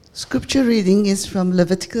Scripture reading is from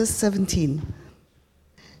Leviticus 17.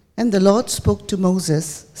 And the Lord spoke to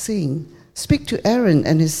Moses, saying, Speak to Aaron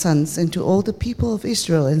and his sons and to all the people of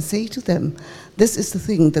Israel, and say to them, This is the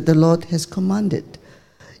thing that the Lord has commanded.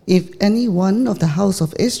 If any one of the house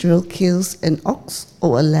of Israel kills an ox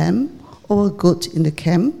or a lamb or a goat in the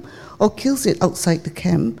camp, or kills it outside the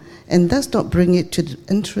camp, and does not bring it to the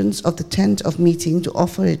entrance of the tent of meeting to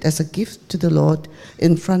offer it as a gift to the Lord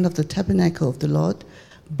in front of the tabernacle of the Lord,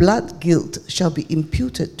 blood guilt shall be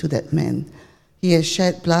imputed to that man. He has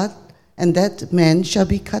shed blood, and that man shall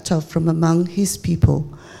be cut off from among his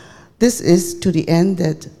people. This is to the end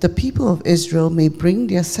that the people of Israel may bring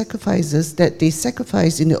their sacrifices that they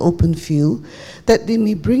sacrifice in the open field, that they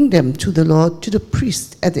may bring them to the Lord, to the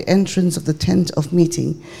priest at the entrance of the tent of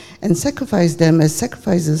meeting, and sacrifice them as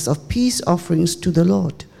sacrifices of peace offerings to the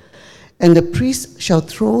Lord. And the priest shall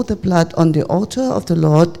throw the blood on the altar of the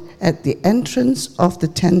Lord at the entrance of the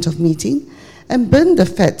tent of meeting, and burn the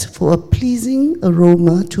fat for a pleasing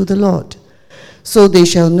aroma to the Lord. So they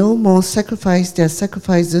shall no more sacrifice their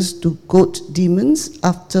sacrifices to goat demons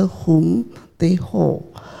after whom they whore.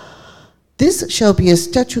 This shall be a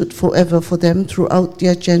statute forever for them throughout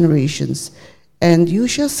their generations. And you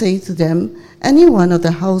shall say to them, Any one of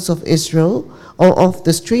the house of Israel, or of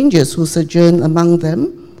the strangers who sojourn among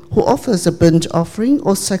them, who offers a burnt offering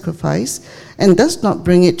or sacrifice, and does not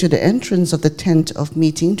bring it to the entrance of the tent of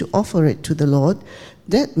meeting to offer it to the Lord,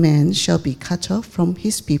 that man shall be cut off from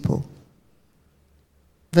his people.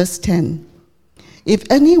 Verse 10. If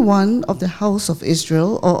any one of the house of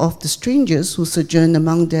Israel or of the strangers who sojourn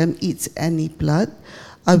among them eats any blood,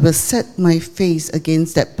 I will set my face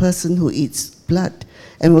against that person who eats blood,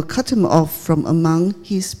 and will cut him off from among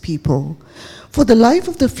his people. For the life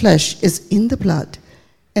of the flesh is in the blood,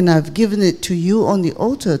 and I have given it to you on the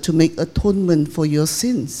altar to make atonement for your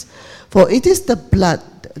sins. For it is the blood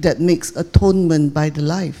that makes atonement by the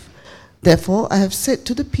life. Therefore I have said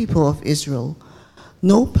to the people of Israel,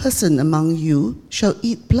 No person among you shall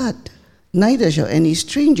eat blood, neither shall any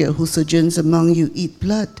stranger who sojourns among you eat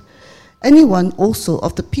blood. Anyone also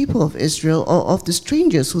of the people of Israel or of the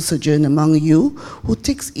strangers who sojourn among you, who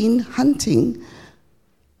takes in hunting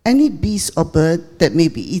any beast or bird that may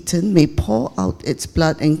be eaten, may pour out its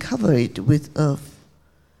blood and cover it with earth.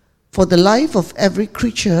 For the life of every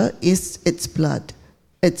creature is its blood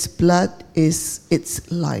is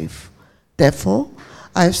its life. Therefore,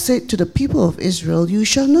 I have said to the people of Israel, You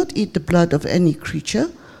shall not eat the blood of any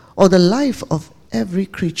creature, or the life of every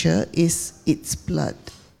creature is its blood.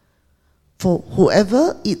 For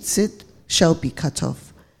whoever eats it shall be cut off.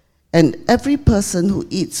 And every person who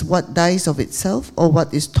eats what dies of itself, or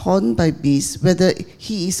what is torn by beasts, whether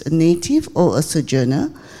he is a native or a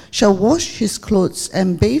sojourner, shall wash his clothes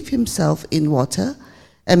and bathe himself in water,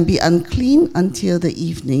 and be unclean until the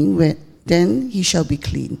evening, when then he shall be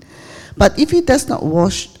clean. But if he does not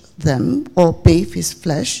wash them or bathe his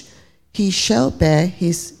flesh, he shall bear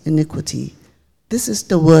his iniquity. This is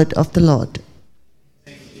the word of the Lord.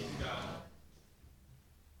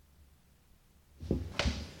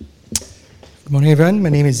 Good morning, everyone. My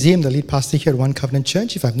name is Zee. I'm the lead pastor here at One Covenant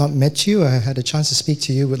Church. If I've not met you, I had a chance to speak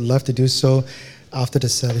to you, would love to do so after the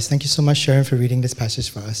service. Thank you so much, Sharon, for reading this passage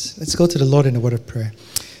for us. Let's go to the Lord in a word of prayer.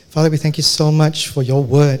 Father, we thank you so much for your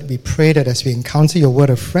word. We pray that as we encounter your word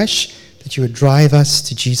afresh, that you would drive us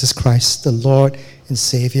to Jesus Christ, the Lord and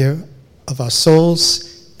Savior of our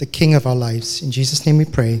souls, the King of our lives. In Jesus' name we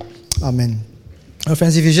pray. Amen. Well,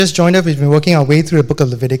 friends, if you just joined us, we've been working our way through the book of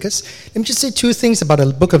Leviticus. Let me just say two things about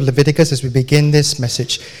the book of Leviticus as we begin this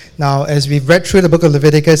message. Now, as we've read through the book of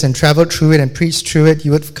Leviticus and traveled through it and preached through it,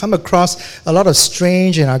 you would come across a lot of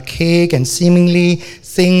strange and archaic and seemingly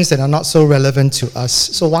things that are not so relevant to us.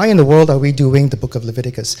 So why in the world are we doing the book of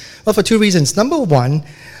Leviticus? Well, for two reasons. Number one,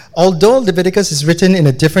 although Leviticus is written in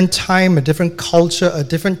a different time, a different culture, a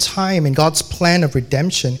different time in God's plan of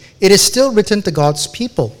redemption, it is still written to God's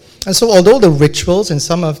people. And so although the rituals and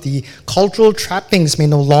some of the cultural trappings may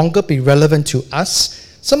no longer be relevant to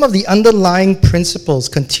us, some of the underlying principles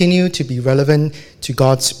continue to be relevant to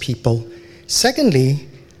God's people. Secondly,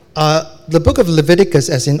 the book of Leviticus,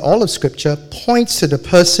 as in all of Scripture, points to the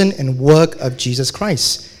person and work of Jesus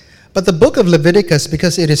Christ. But the book of Leviticus,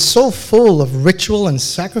 because it is so full of ritual and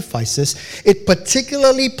sacrifices, it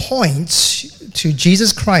particularly points to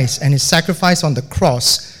Jesus Christ and his sacrifice on the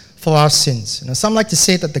cross for our sins. Some like to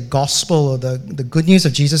say that the gospel or the good news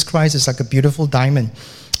of Jesus Christ is like a beautiful diamond.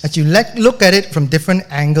 As you look at it from different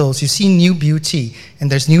angles, you see new beauty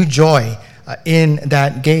and there's new joy in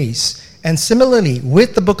that gaze. And similarly,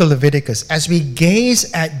 with the book of Leviticus, as we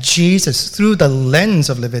gaze at Jesus through the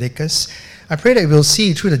lens of Leviticus, I pray that we'll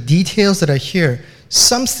see through the details that are here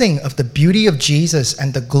something of the beauty of Jesus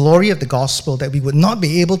and the glory of the gospel that we would not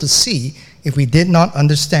be able to see if we did not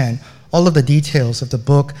understand all of the details of the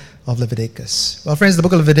book of Leviticus. Well, friends, the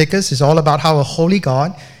book of Leviticus is all about how a holy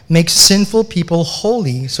God makes sinful people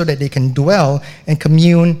holy so that they can dwell and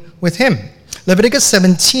commune with Him. Leviticus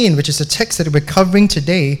 17, which is the text that we're covering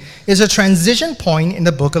today, is a transition point in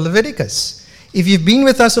the book of Leviticus. If you've been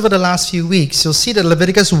with us over the last few weeks, you'll see that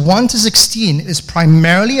Leviticus 1 to 16 is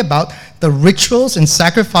primarily about the rituals and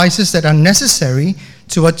sacrifices that are necessary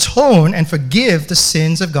to atone and forgive the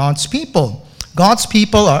sins of God's people. God's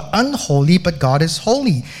people are unholy, but God is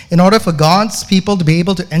holy. In order for God's people to be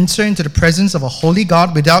able to enter into the presence of a holy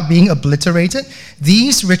God without being obliterated,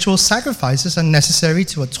 these ritual sacrifices are necessary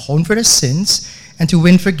to atone for their sins and to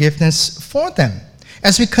win forgiveness for them.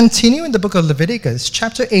 As we continue in the book of Leviticus,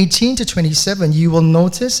 chapter 18 to 27, you will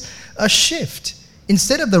notice a shift.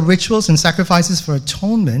 Instead of the rituals and sacrifices for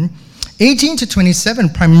atonement, 18 to 27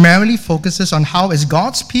 primarily focuses on how, as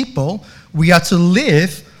God's people, we are to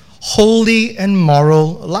live holy and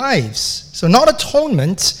moral lives. So not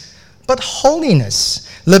atonement, but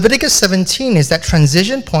holiness. Leviticus 17 is that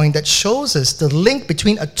transition point that shows us the link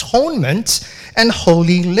between atonement and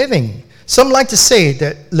holy living. Some like to say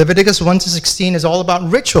that Leviticus 1 to 16 is all about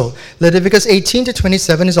ritual. Leviticus 18 to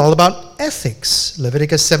 27 is all about ethics.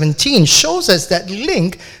 Leviticus 17 shows us that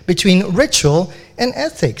link between ritual and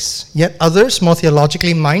ethics. Yet others, more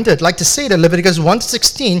theologically minded, like to say that Leviticus 1 to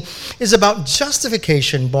 16 is about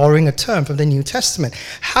justification, borrowing a term from the New Testament,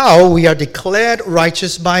 how we are declared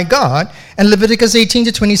righteous by God. And Leviticus 18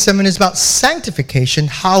 to 27 is about sanctification,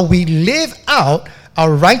 how we live out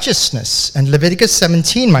our righteousness. And Leviticus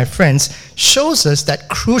 17, my friends, shows us that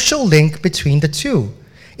crucial link between the two.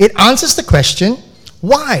 It answers the question,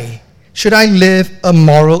 why should I live a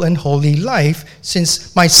moral and holy life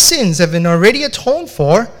since my sins have been already atoned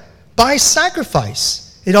for by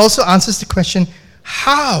sacrifice? It also answers the question,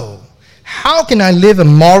 how? How can I live a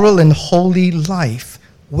moral and holy life?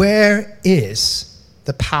 Where is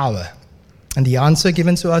the power? And the answer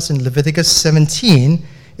given to us in Leviticus 17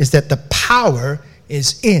 is that the power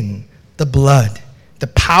is in the blood. The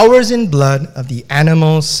power is in blood of the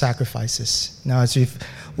animal sacrifices. Now, as we've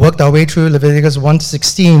worked our way through Leviticus 1 to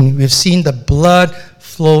 16, we've seen the blood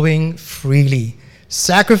flowing freely.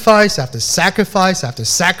 Sacrifice after sacrifice after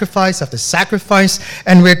sacrifice after sacrifice.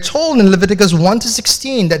 And we're told in Leviticus 1 to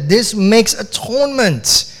 16 that this makes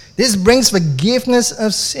atonement. This brings forgiveness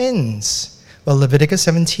of sins. Well, Leviticus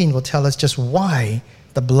 17 will tell us just why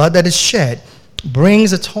the blood that is shed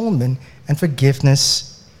brings atonement and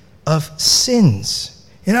forgiveness of sins.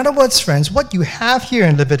 In other words, friends, what you have here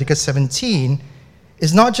in Leviticus 17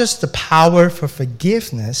 is not just the power for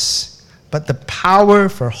forgiveness, but the power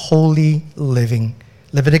for holy living.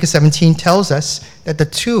 Leviticus 17 tells us that the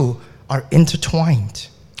two are intertwined.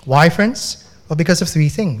 Why, friends? Well, because of three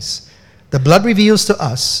things. The blood reveals to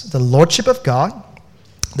us the Lordship of God,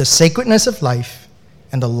 the sacredness of life,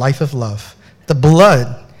 and the life of love. The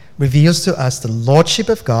blood reveals to us the Lordship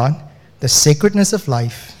of God, the sacredness of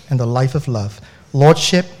life, and the life of love.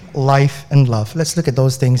 Lordship, life, and love. Let's look at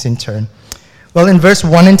those things in turn. Well, in verse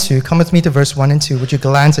 1 and 2, come with me to verse 1 and 2. Would you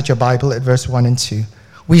glance at your Bible at verse 1 and 2?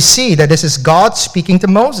 We see that this is God speaking to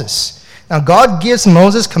Moses. Now, God gives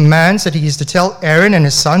Moses commands that he is to tell Aaron and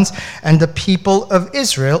his sons and the people of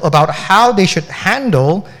Israel about how they should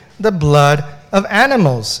handle the blood of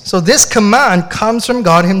animals. So this command comes from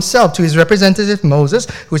God himself to his representative Moses,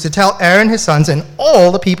 who is to tell Aaron, his sons, and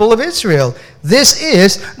all the people of Israel. This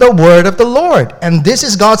is the word of the Lord, and this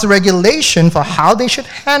is God's regulation for how they should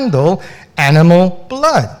handle animal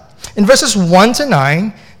blood. In verses 1 to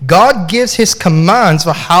 9, God gives his commands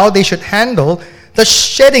for how they should handle the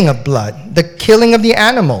shedding of blood, the killing of the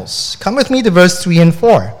animals. Come with me to verse 3 and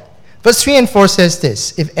 4. Verse 3 and 4 says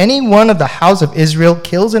this: If any one of the house of Israel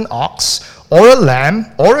kills an ox or a lamb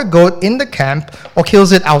or a goat in the camp, or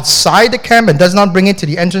kills it outside the camp and does not bring it to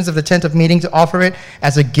the entrance of the tent of meeting to offer it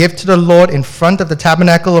as a gift to the Lord in front of the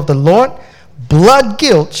tabernacle of the Lord, blood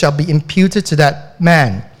guilt shall be imputed to that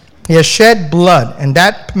man. He has shed blood, and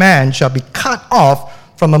that man shall be cut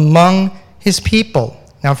off from among his people.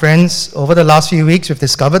 Now, friends, over the last few weeks, we've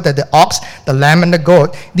discovered that the ox, the lamb, and the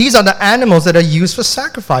goat, these are the animals that are used for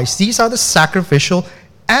sacrifice. These are the sacrificial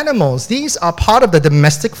animals. These are part of the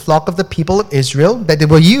domestic flock of the people of Israel that they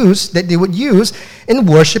would use in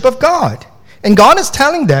worship of God. And God is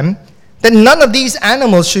telling them that none of these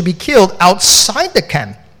animals should be killed outside the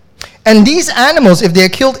camp. And these animals, if they are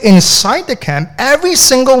killed inside the camp, every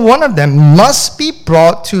single one of them must be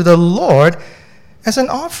brought to the Lord as an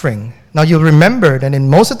offering. Now, you'll remember that in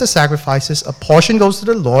most of the sacrifices, a portion goes to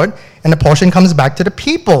the Lord and a portion comes back to the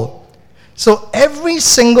people. So every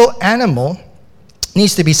single animal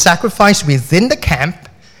needs to be sacrificed within the camp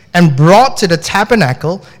and brought to the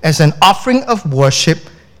tabernacle as an offering of worship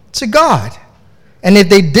to God. And if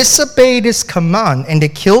they disobey this command and they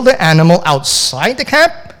kill the animal outside the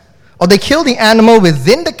camp, or they kill the animal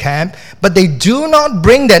within the camp, but they do not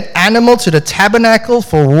bring that animal to the tabernacle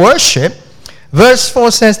for worship, verse 4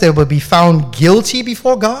 says they will be found guilty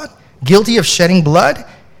before God, guilty of shedding blood,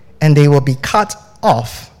 and they will be cut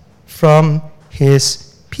off from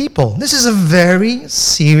his people. This is a very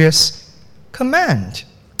serious command.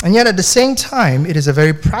 And yet at the same time, it is a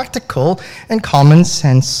very practical and common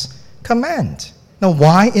sense command. Now,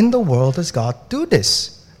 why in the world does God do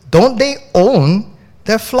this? Don't they own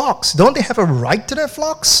their flocks? Don't they have a right to their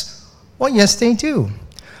flocks? Well, yes, they do.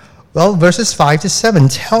 Well, verses 5 to 7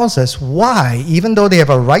 tells us why, even though they have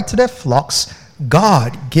a right to their flocks,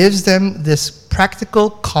 God gives them this practical,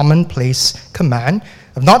 commonplace command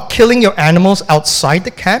of not killing your animals outside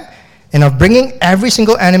the camp and of bringing every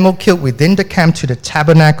single animal killed within the camp to the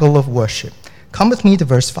tabernacle of worship. Come with me to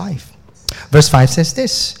verse 5. Verse 5 says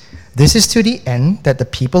this: "This is to the end that the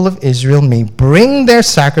people of Israel may bring their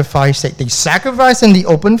sacrifice, that they sacrifice in the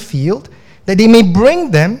open field, that they may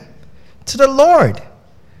bring them to the Lord,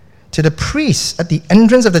 to the priests at the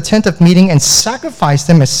entrance of the tent of meeting, and sacrifice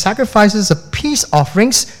them as sacrifices of peace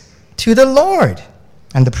offerings to the Lord.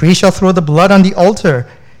 And the priest shall throw the blood on the altar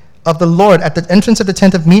of the Lord at the entrance of the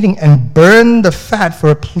tent of meeting and burn the fat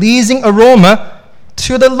for a pleasing aroma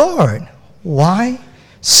to the Lord." Why?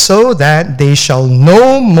 "So that they shall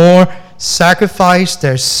no more sacrifice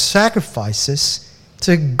their sacrifices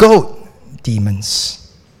to goat demons."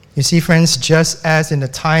 You see, friends, just as in the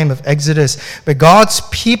time of Exodus, where God's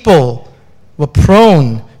people were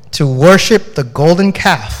prone to worship the golden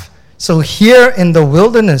calf, so here in the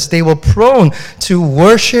wilderness, they were prone to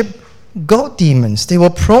worship goat demons. They were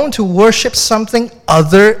prone to worship something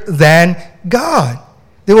other than God.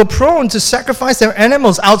 They were prone to sacrifice their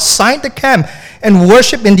animals outside the camp and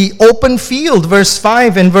worship in the open field, verse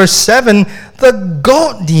 5 and verse 7, the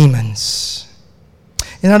goat demons.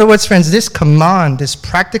 In other words, friends, this command, this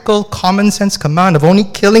practical, common sense command of only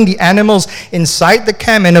killing the animals inside the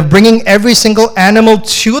camp and of bringing every single animal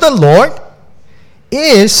to the Lord,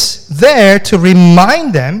 is there to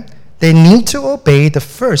remind them they need to obey the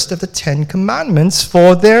first of the 10 commandments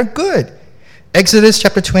for their good. Exodus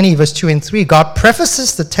chapter 20, verse 2 and 3, God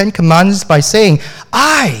prefaces the 10 commandments by saying,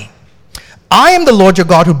 I am the Lord your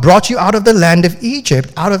God who brought you out of the land of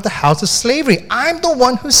Egypt, out of the house of slavery. I'm the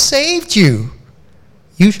one who saved you.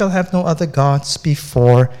 You shall have no other gods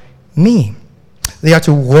before me. They are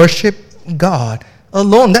to worship God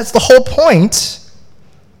alone. That's the whole point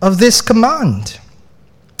of this command.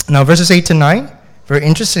 Now, verses 8 to 9, very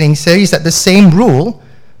interesting, says that the same rule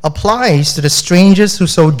applies to the strangers who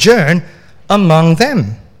sojourn among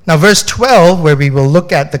them. Now, verse 12, where we will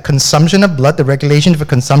look at the consumption of blood, the regulation for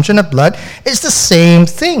consumption of blood, is the same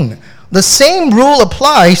thing. The same rule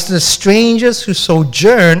applies to the strangers who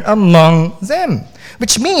sojourn among them,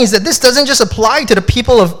 which means that this doesn't just apply to the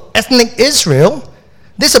people of ethnic Israel.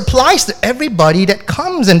 This applies to everybody that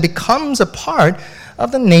comes and becomes a part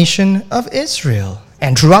of the nation of Israel.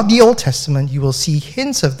 And throughout the Old Testament, you will see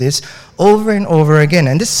hints of this over and over again.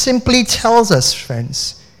 And this simply tells us,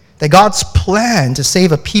 friends, that God's plan to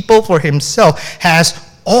save a people for himself has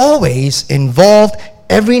always involved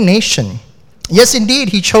every nation. Yes, indeed,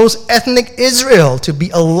 he chose ethnic Israel to be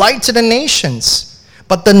a light to the nations.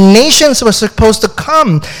 But the nations were supposed to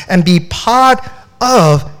come and be part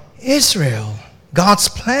of Israel. God's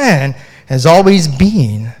plan has always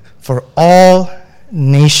been for all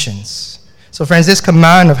nations. So friends, this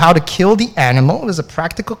command of how to kill the animal is a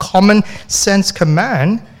practical, common sense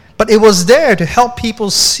command, but it was there to help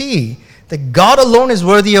people see that God alone is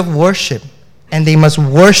worthy of worship, and they must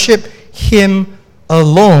worship him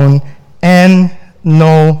alone and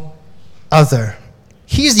no other.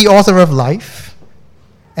 He's the author of life,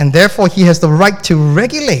 and therefore he has the right to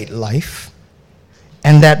regulate life,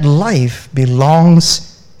 and that life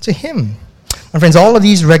belongs to him. And friends, all of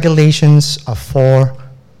these regulations are for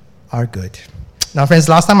our good. Now, friends,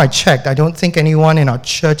 last time I checked, I don't think anyone in our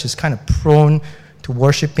church is kind of prone to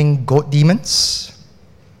worshiping goat demons.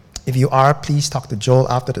 If you are, please talk to Joel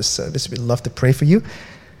after the service. We'd love to pray for you.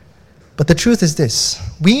 But the truth is this: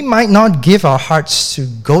 we might not give our hearts to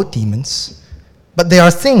goat demons, but there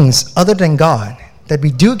are things other than God that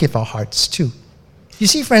we do give our hearts to. You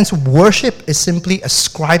see, friends, worship is simply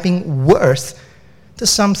ascribing worth to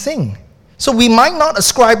something. So we might not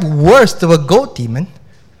ascribe worth to a goat demon,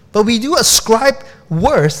 but we do ascribe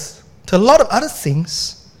worth to a lot of other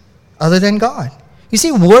things other than God. You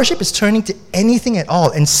see, worship is turning to anything at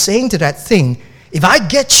all and saying to that thing, if I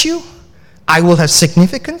get you, I will have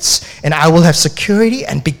significance and I will have security,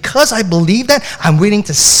 and because I believe that, I'm willing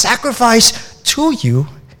to sacrifice to you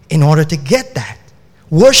in order to get that.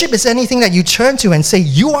 Worship is anything that you turn to and say,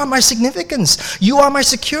 you are my significance, you are my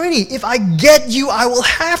security. If I get you, I will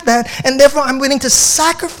have that, and therefore I'm willing to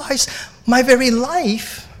sacrifice my very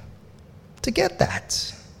life to get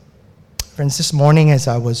that. Friends, this morning as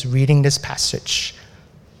I was reading this passage,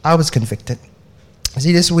 I was convicted.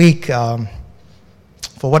 See, this week,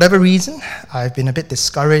 for whatever reason, I've been a bit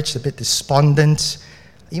discouraged, a bit despondent,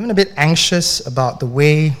 even a bit anxious about the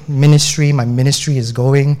way my ministry is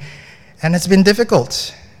going. And it's been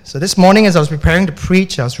difficult. So this morning as I was preparing to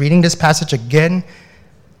preach, I was reading this passage again.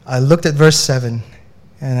 I looked at verse 7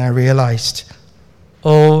 and I realized,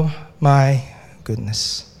 oh my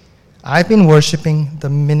goodness, I've been worshiping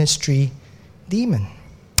the ministry demon.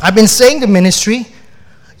 I've been saying to ministry,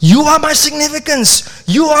 you are my significance.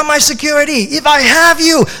 You are my security. If I have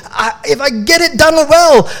you, if I get it done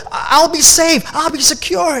well, I'll be safe. I'll be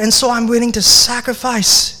secure. And so I'm willing to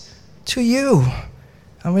sacrifice to you.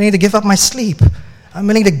 I'm willing to give up my sleep. I'm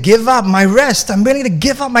willing to give up my rest. I'm willing to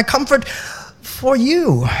give up my comfort for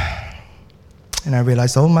you. And I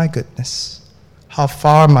realized, oh my goodness, how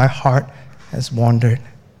far my heart has wandered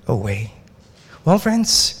away. Well,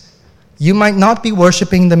 friends, you might not be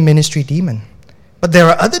worshiping the ministry demon, but there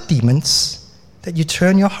are other demons that you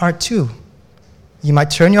turn your heart to. You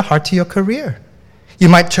might turn your heart to your career. You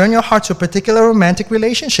might turn your heart to a particular romantic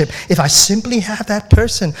relationship. If I simply have that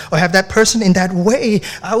person or have that person in that way,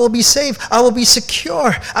 I will be safe. I will be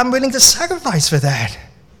secure. I'm willing to sacrifice for that.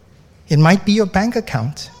 It might be your bank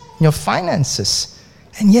account, your finances.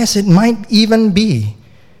 And yes, it might even be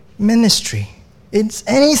ministry. It's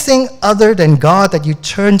anything other than God that you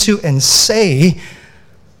turn to and say,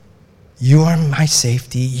 you are my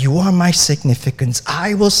safety. You are my significance.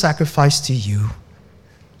 I will sacrifice to you,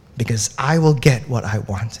 because I will get what I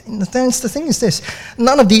want. And the thing is this,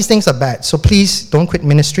 none of these things are bad. So please don't quit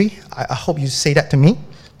ministry. I hope you say that to me.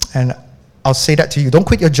 And I'll say that to you. Don't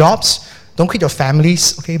quit your jobs. Don't quit your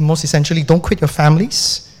families. Okay, most essentially, don't quit your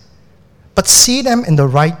families. But see them in the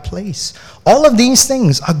right place. All of these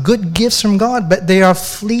things are good gifts from God, but they are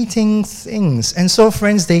fleeting things. And so,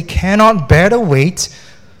 friends, they cannot bear the weight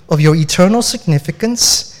of your eternal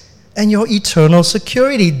significance and your eternal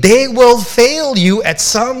security. They will fail you at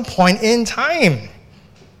some point in time.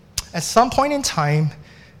 At some point in time,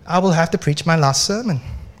 I will have to preach my last sermon.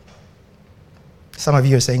 Some of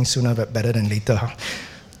you are saying sooner but better than later, huh?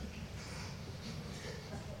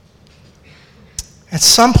 At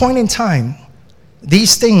some point in time,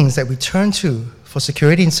 these things that we turn to for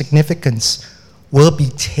security and significance will be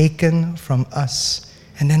taken from us,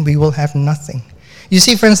 and then we will have nothing. You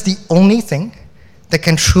see, friends, the only thing that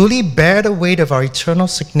can truly bear the weight of our eternal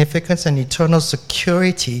significance and eternal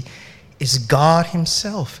security is God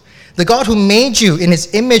himself. The God who made you in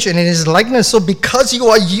his image and in his likeness. So because you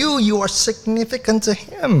are significant to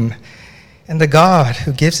him. And the God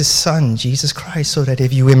who gives his son, Jesus Christ, so that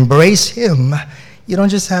if you embrace him, you don't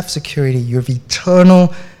just have security, you have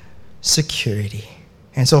eternal security.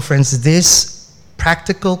 And so, friends, this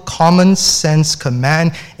practical, common sense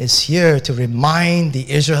command is here to remind the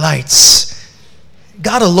Israelites,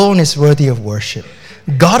 God alone is worthy of worship.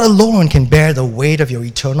 God alone can bear the weight of your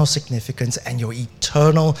eternal significance and your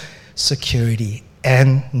eternal security,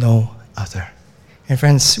 and no other. And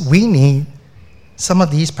friends, we need some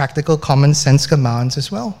of these practical common sense commands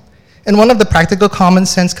as well. And one of the practical common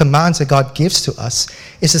sense commands that God gives to us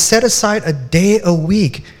is to set aside a day a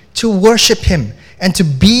week to worship him and to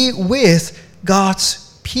be with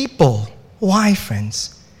God's people. Why,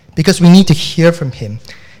 friends? Because we need to hear from him.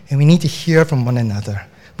 And we need to hear from one another.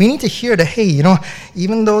 We need to hear that, hey,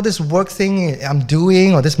 even though this work thing I'm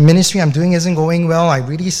doing or this ministry I'm doing isn't going well, I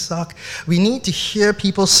really suck. We need to hear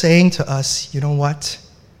people saying to us, you know what?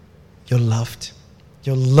 You're loved.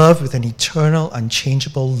 You're loved with an eternal,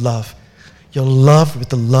 unchangeable love. You're loved with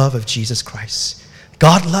the love of Jesus Christ.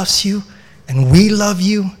 God loves you, and we love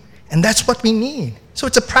you, and that's what we need. So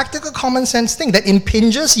it's a practical, common sense thing that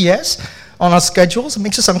impinges, yes, on our schedules. It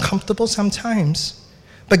makes us uncomfortable sometimes.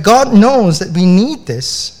 But God knows that we need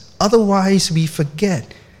this, otherwise we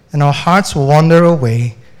forget, and our hearts will wander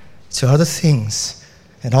away to other things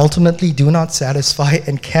that ultimately do not satisfy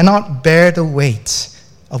and cannot bear the weight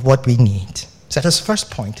of what we need. So that's the first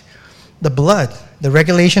point. The blood, the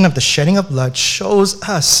regulation of the shedding of blood, shows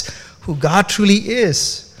us who God truly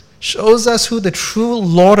is, shows us who the true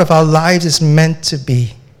Lord of our lives is meant to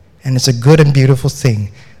be. And it's a good and beautiful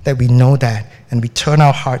thing that we know that and we turn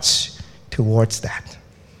our hearts towards that.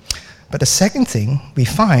 But the second thing we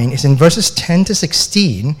find is in verses 10 to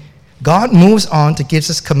 16, God moves on to give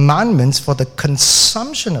us commandments for the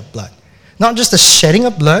consumption of blood. Not just the shedding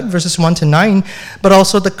of blood, verses 1 to 9, but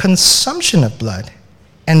also the consumption of blood.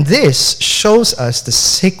 And this shows us the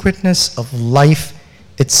sacredness of life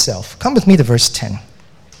itself. Come with me to verse 10.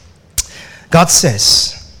 God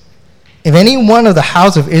says, if any one of the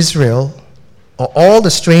house of Israel or all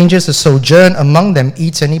the strangers who sojourn among them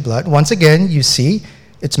eats any blood, once again, you see,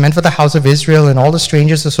 it's meant for the house of Israel and all the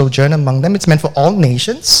strangers who sojourn among them. It's meant for all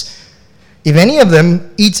nations. If any of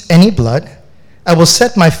them eats any blood, I will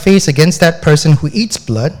set my face against that person who eats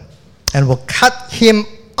blood and will cut him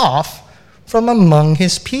off from among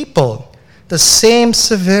his people. The same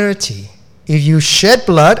severity. If you shed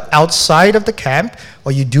blood outside of the camp,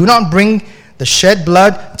 or you do not bring the shed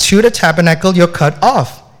blood to the tabernacle, you're cut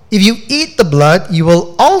off. If you eat the blood, you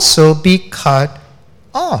will also be cut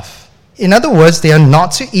off. In other words, they are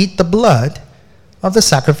not to eat the blood of the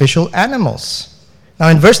sacrificial animals. Now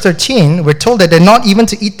in verse 13, we're told that they're not even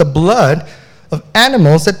to eat the blood of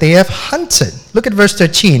animals that they have hunted. Look at verse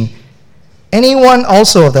 13. Anyone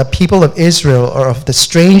also of the people of Israel or of the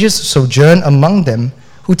strangers who sojourn among them,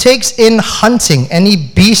 who takes in hunting any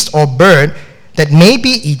beast or bird that may be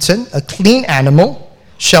eaten, a clean animal,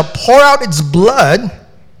 shall pour out its blood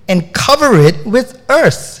and cover it with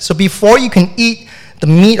earth. So before you can eat the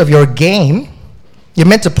meat of your game, you're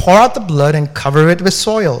meant to pour out the blood and cover it with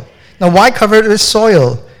soil. Now, why cover it with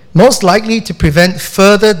soil? Most likely to prevent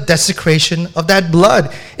further desecration of that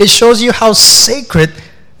blood. It shows you how sacred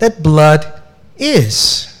that blood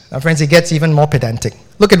is. Now, friends, it gets even more pedantic.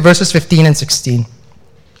 Look at verses 15 and 16.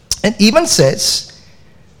 It even says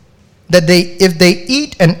that if they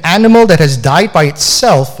eat an animal that has died by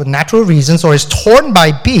itself for natural reasons or is torn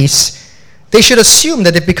by beasts, they should assume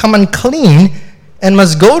that they've become unclean and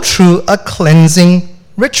must go through a cleansing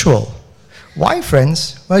ritual. Why,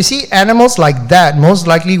 friends? Well, you see, animals like that most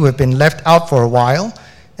likely would have been left out for a while,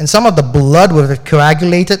 and some of the blood would have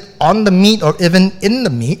coagulated on the meat or even in the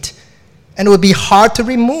meat, and it would be hard to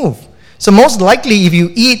remove. So most likely, if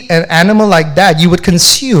you eat an animal like that, you would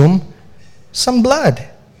consume some blood.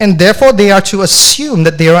 And therefore, they are to assume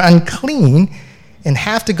that they are unclean and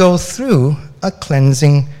have to go through a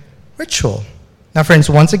cleansing ritual. Now, friends,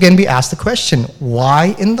 once again, we ask the question,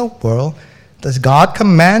 why in the world does God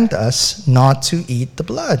command us not to eat the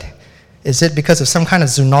blood? Is it because of some kind of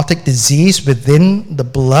zoonotic disease within the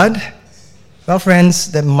blood? Well,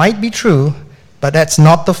 friends, that might be true, but that's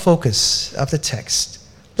not the focus of the text.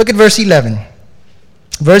 Look at verse 11.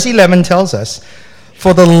 Verse 11 tells us,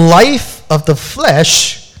 for the life of the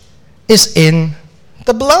flesh is in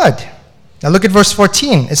the blood. Now look at verse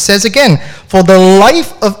 14. It says again, for the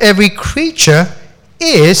life of every creature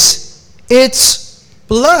is its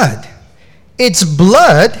blood. Its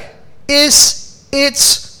blood is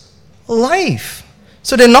its life.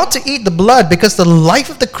 So they're not to eat the blood because the life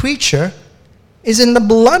of the creature is in the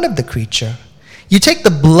blood of the creature. You take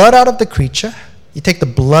the blood out of the creature, you take the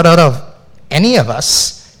blood out of any of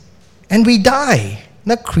us, and we die.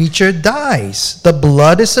 The creature dies. The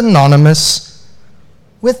blood is synonymous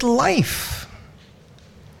with life.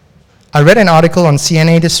 I read an article on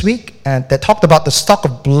CNA this week that talked about the stock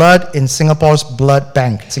of blood in Singapore's blood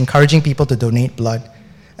bank. It's encouraging people to donate blood.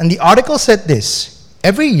 And the article said this: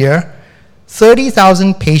 every year,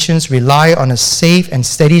 30,000 patients rely on a safe and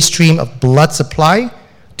steady stream of blood supply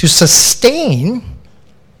to sustain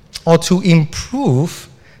or to improve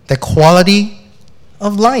the quality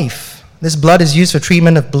of life. This blood is used for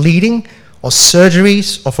treatment of bleeding or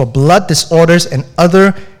surgeries or for blood disorders and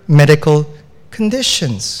other medical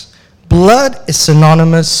conditions. Blood is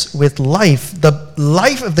synonymous with life. The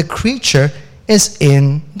life of the creature is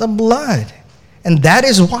in the blood. And that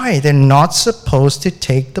is why they're not supposed to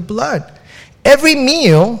take the blood. Every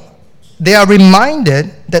meal, they are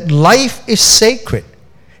reminded that life is sacred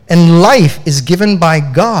and life is given by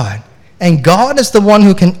God. And God is the one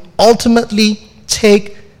who can ultimately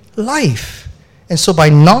take life. And so by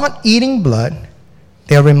not eating blood,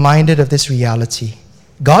 they are reminded of this reality.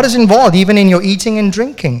 God is involved even in your eating and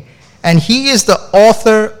drinking. And He is the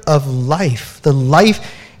author of life. The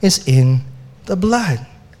life is in the blood.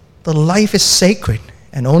 The life is sacred,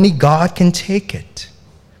 and only God can take it.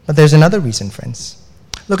 But there's another reason, friends.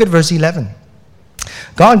 Look at verse 11.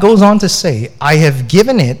 God goes on to say, I have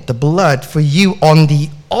given it, the blood, for you on the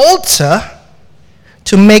altar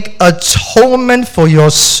to make atonement for your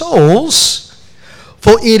souls,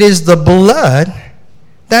 for it is the blood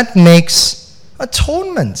that makes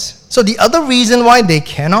atonement. So the other reason why they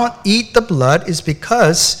cannot eat the blood is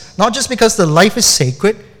because, not just because the life is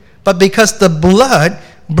sacred, but because the blood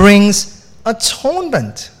brings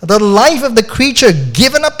atonement. The life of the creature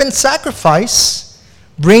given up in sacrifice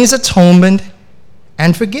brings atonement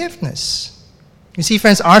and forgiveness. You see,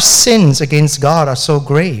 friends, our sins against God are so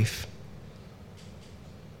grave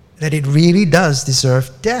that it really does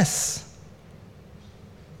deserve death.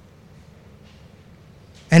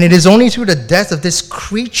 And it is only through the death of this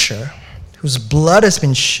creature whose blood has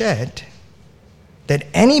been shed that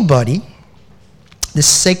anybody, this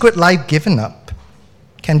sacred life given up,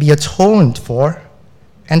 can be atoned for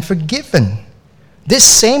and forgiven. This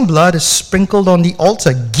same blood is sprinkled on the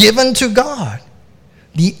altar, given to God.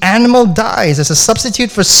 The animal dies as a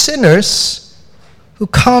substitute for sinners who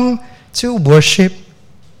come to worship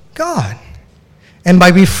God. And by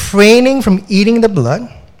refraining from eating the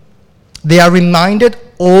blood, they are reminded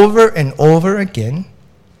over and over again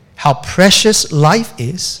how precious life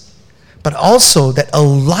is, but also that a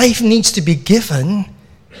life needs to be given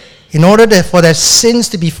in order for their sins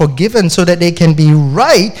to be forgiven so that they can be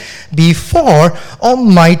right before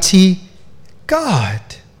Almighty God.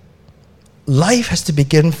 Life has to be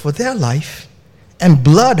given for their life, and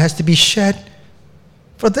blood has to be shed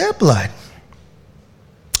for their blood.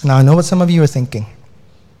 Now, I know what some of you are thinking.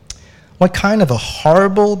 What kind of a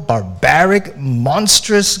horrible, barbaric,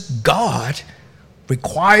 monstrous God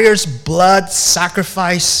requires blood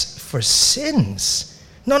sacrifice for sins?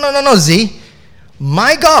 No, Z.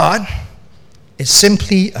 My God is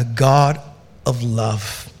simply a God of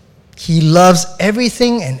love. He loves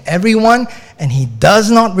everything and everyone, and he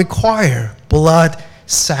does not require blood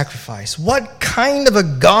sacrifice. What kind of a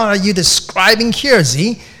God are you describing here,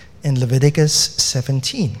 Z? In Leviticus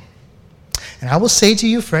 17. And I will say to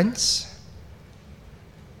you, friends,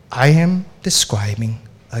 I am describing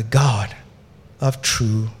a God of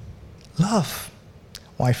true love.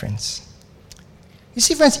 Why, friends? You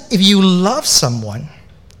see, friends, if you love someone,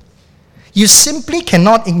 you simply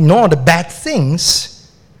cannot ignore the bad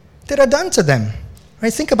things that are done to them.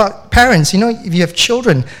 Right? Think about parents. If you have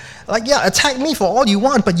children, attack me for all you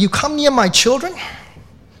want, but you come near my children,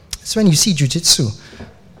 that's when you see jujitsu.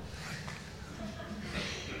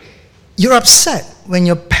 You're upset when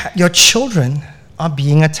your children are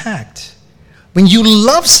being attacked. When you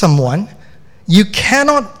love someone, you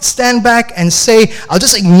cannot stand back and say, I'll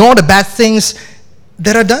just ignore the bad things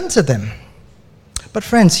that are done to them. But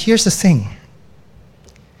friends, here's the thing.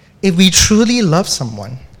 If we truly love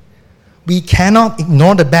someone, we cannot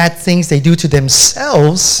ignore the bad things they do to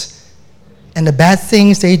themselves and the bad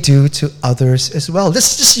things they do to others as well.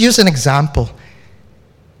 Let's just use an example.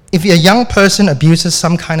 If a young person abuses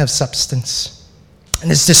some kind of substance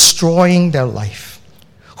and is destroying their life,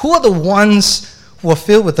 who are the ones who are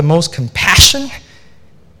filled with the most compassion?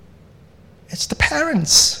 It's the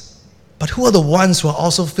parents. But who are the ones who are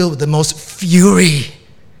also filled with the most fury?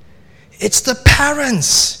 It's the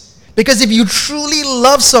parents. Because if you truly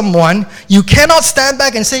love someone, you cannot stand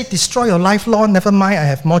back and say, destroy your life, Lord, never mind, I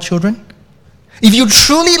have more children. If you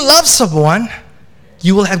truly love someone,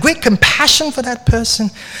 you will have great compassion for that person,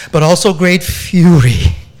 but also great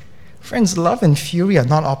fury. Friends, love and fury are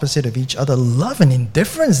not opposite of each other. Love and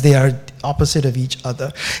indifference, they are opposite of each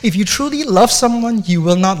other. If you truly love someone, you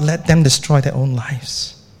will not let them destroy their own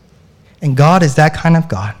lives. And God is that kind of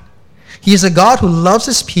God. He is a God who loves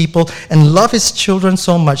his people and loves his children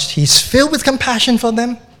so much. He's filled with compassion for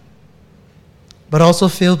them, but also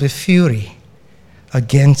filled with fury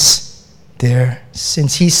against their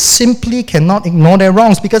sins. He simply cannot ignore their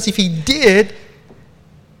wrongs, because if he did,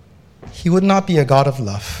 he would not be a God of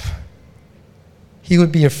love. He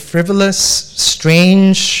would be a frivolous,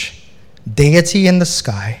 strange deity in the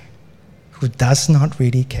sky who does not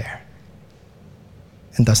really care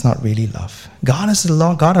and does not really love. God is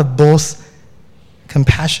the God of both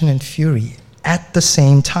compassion and fury at the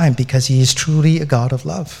same time, because he is truly a God of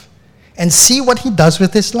love. And see what he does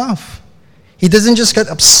with his love. He doesn't just get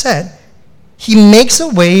upset. He makes a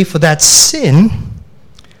way for that sin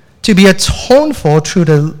to be atoned for through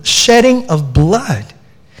the shedding of blood.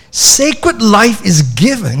 Sacred life is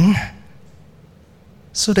given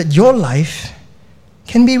so that your life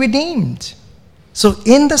can be redeemed. So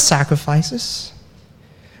in the sacrifices,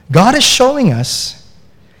 God is showing us,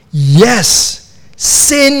 yes,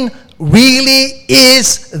 sin really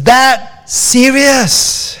is that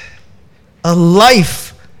serious. A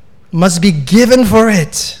life must be given for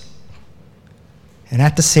it. And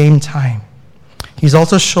at the same time, he's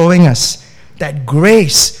also showing us that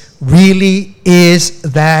grace really is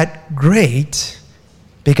that great,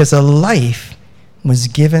 because a life was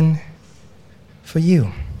given for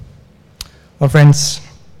you. Well, friends,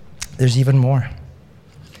 there's even more.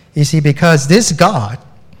 You see, because this God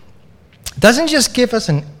doesn't just give us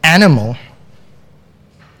an animal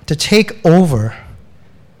to take over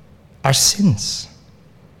our sins.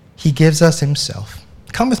 He gives us himself.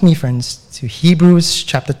 Come with me, friends, to Hebrews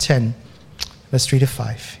chapter 10, verse 3 to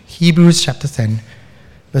 5. Hebrews chapter 10,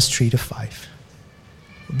 verse 3 to 5.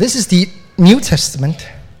 This is the New Testament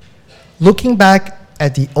looking back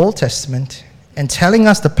at the Old Testament and telling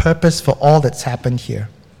us the purpose for all that's happened here.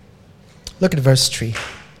 Look at verse 3.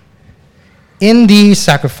 In these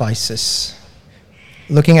sacrifices,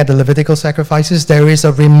 looking at the Levitical sacrifices, there is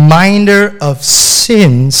a reminder of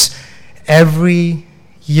sins every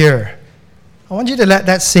year. I want you to let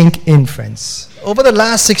that sink in, friends. Over the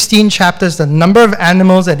last 16 chapters, the number of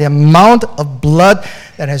animals and the amount of blood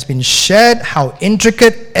that has been shed, how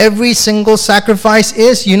intricate every single sacrifice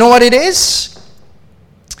is, you know what it is?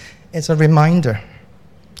 It's a reminder.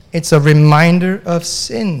 It's a reminder of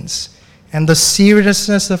sins and the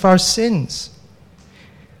seriousness of our sins.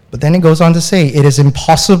 But then it goes on to say, it is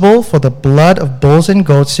impossible for the blood of bulls and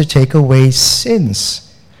goats to take away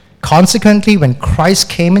sins. Consequently, when Christ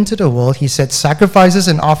came into the world, he said, sacrifices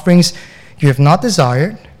and offerings you have not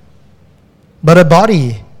desired, but a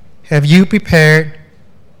body have you prepared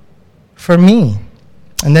for me.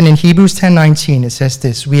 And then in Hebrews 10:19, it says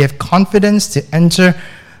this, we have confidence to enter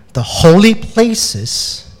the holy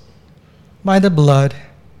places by the blood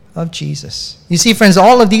of Jesus. You see, friends,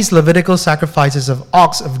 all of these Levitical sacrifices of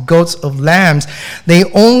ox, of goats, of lambs, they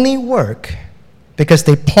only work because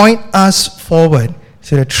they point us forward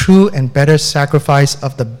to the true and better sacrifice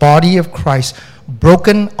of the body of Christ,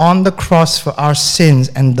 broken on the cross for our sins,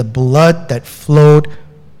 and the blood that flowed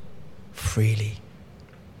freely.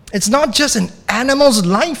 It's not just an animal's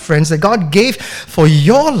life, friends, that God gave for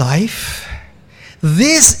your life.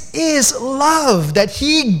 This is love, that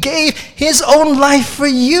he gave his own life for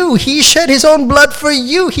you. He shed his own blood for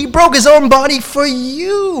you. He broke his own body for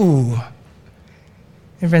you.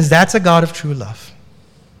 And friends, that's a God of true love.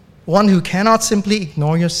 One who cannot simply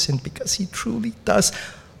ignore your sin because he truly does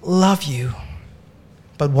love you,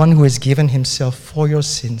 but one who has given himself for your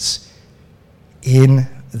sins in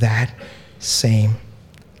that same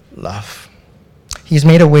love. He's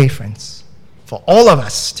made a way, friends, for all of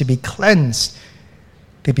us to be cleansed,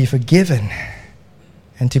 to be forgiven,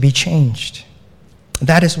 and to be changed.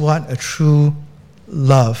 That is what a true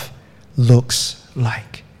love looks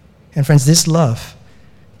like. And friends, this love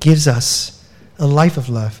gives us a life of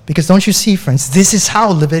love. Because don't you see, friends, this is how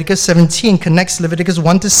Leviticus 17 connects Leviticus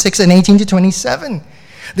 1-6 and 18-27.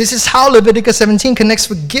 This is how Leviticus 17 connects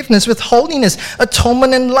forgiveness with holiness,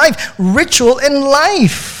 atonement and life, ritual and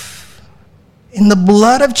life. In the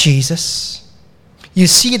blood of Jesus, you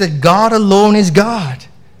see that God alone is God.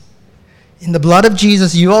 In the blood of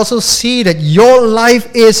Jesus, you also see that your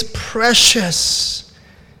life is precious.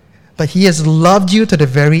 But he has loved you to the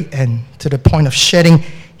very end, to the point of shedding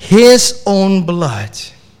his own blood,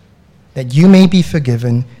 that you may be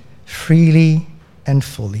forgiven freely and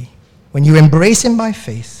fully. When you embrace him by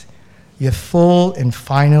faith, you have full and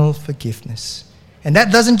final forgiveness. And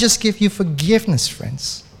that doesn't just give you forgiveness,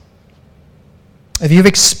 friends. If you've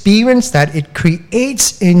experienced that, it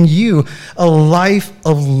creates in you a life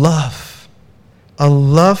of love, a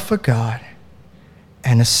love for God,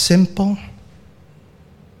 and a simple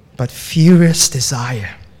but furious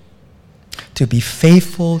desire to be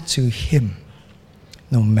faithful to him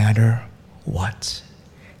no matter what.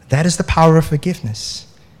 That is the power of forgiveness,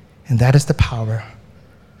 and that is the power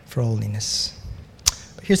for holiness.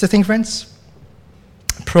 But here's the thing, friends.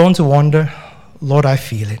 Prone to wander, Lord, I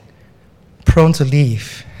feel it. Prone to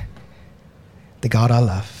leave the God I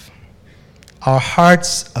love. Our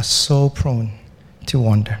hearts are so prone to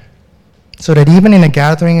wander, so that even in a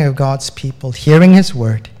gathering of God's people, hearing his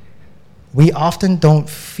word, we often don't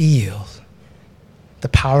feel the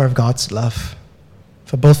power of God's love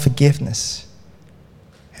for both forgiveness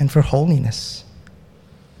and for holiness.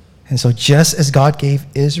 And so just as God gave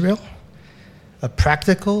Israel a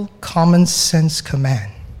practical, common sense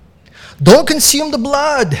command, don't consume the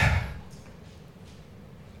blood,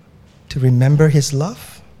 to remember his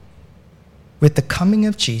love, with the coming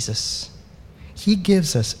of Jesus, he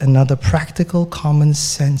gives us another practical, common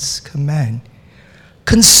sense command.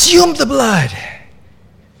 Consume the blood,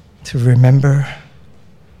 to remember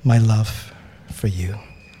my love for you.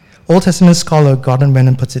 Old Testament scholar Gordon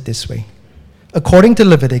Wenham puts it this way. According to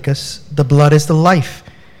Leviticus, the blood is the life,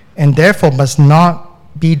 and therefore must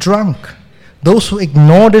not be drunk. Those who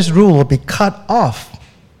ignore this rule will be cut off.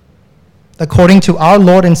 According to our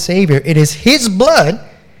Lord and Savior, it is his blood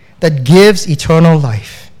that gives eternal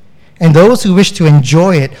life, and those who wish to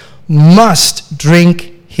enjoy it must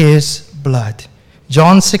drink his blood.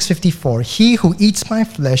 John 6:54, he who eats my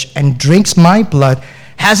flesh and drinks my blood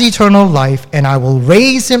has eternal life, and I will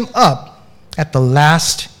raise him up at the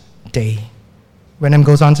last day. Branham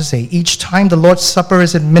goes on to say, each time the Lord's Supper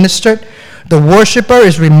is administered, the worshiper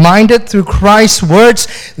is reminded through Christ's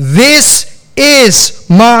words, this is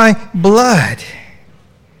my blood.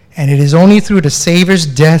 And it is only through the Savior's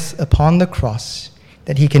death upon the cross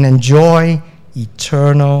that he can enjoy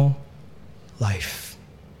eternal life.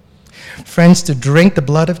 Friends, to drink the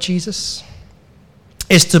blood of Jesus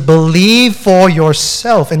is to believe for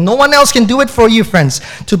yourself, and no one else can do it for you, friends,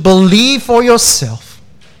 to believe for yourself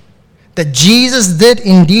that Jesus did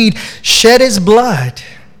indeed shed his blood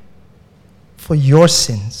for your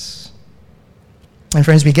sins. And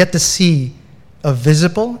friends, we get to see a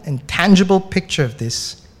visible and tangible picture of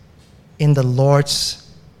this in the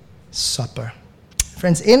Lord's Supper.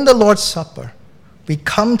 Friends, in the Lord's Supper, we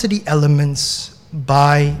come to the elements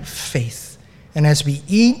by faith. And as we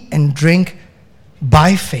eat and drink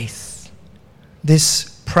by faith,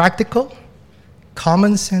 this practical,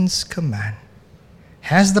 common sense command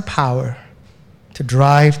has the power to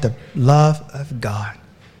drive the love of God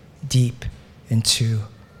deep into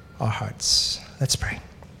our hearts. Let's pray.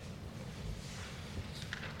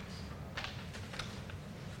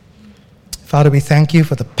 Father, we thank you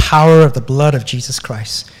for the power of the blood of Jesus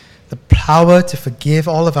Christ, the power to forgive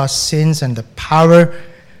all of our sins and the power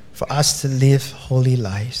for us to live holy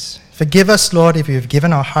lives. Forgive us, Lord, if we have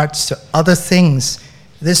given our hearts to other things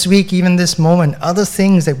this week, even this moment, other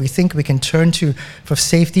things that we think we can turn to for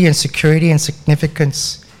safety and security and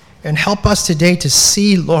significance. And help us today to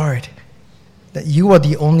see, Lord, that you are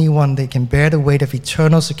the only one that can bear the weight of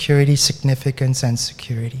eternal security, significance, and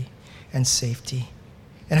security and safety.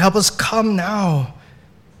 And help us come now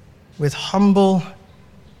with humble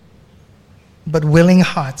but willing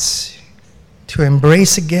hearts to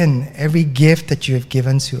embrace again every gift that you have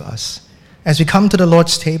given to us. As we come to the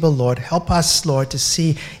Lord's table, Lord, help us, Lord, to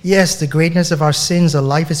see, yes, the greatness of our sins, a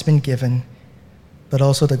life has been given, but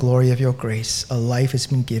also the glory of your grace, a life has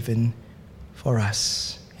been given for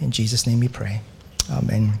us. In Jesus' name we pray.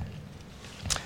 Amen.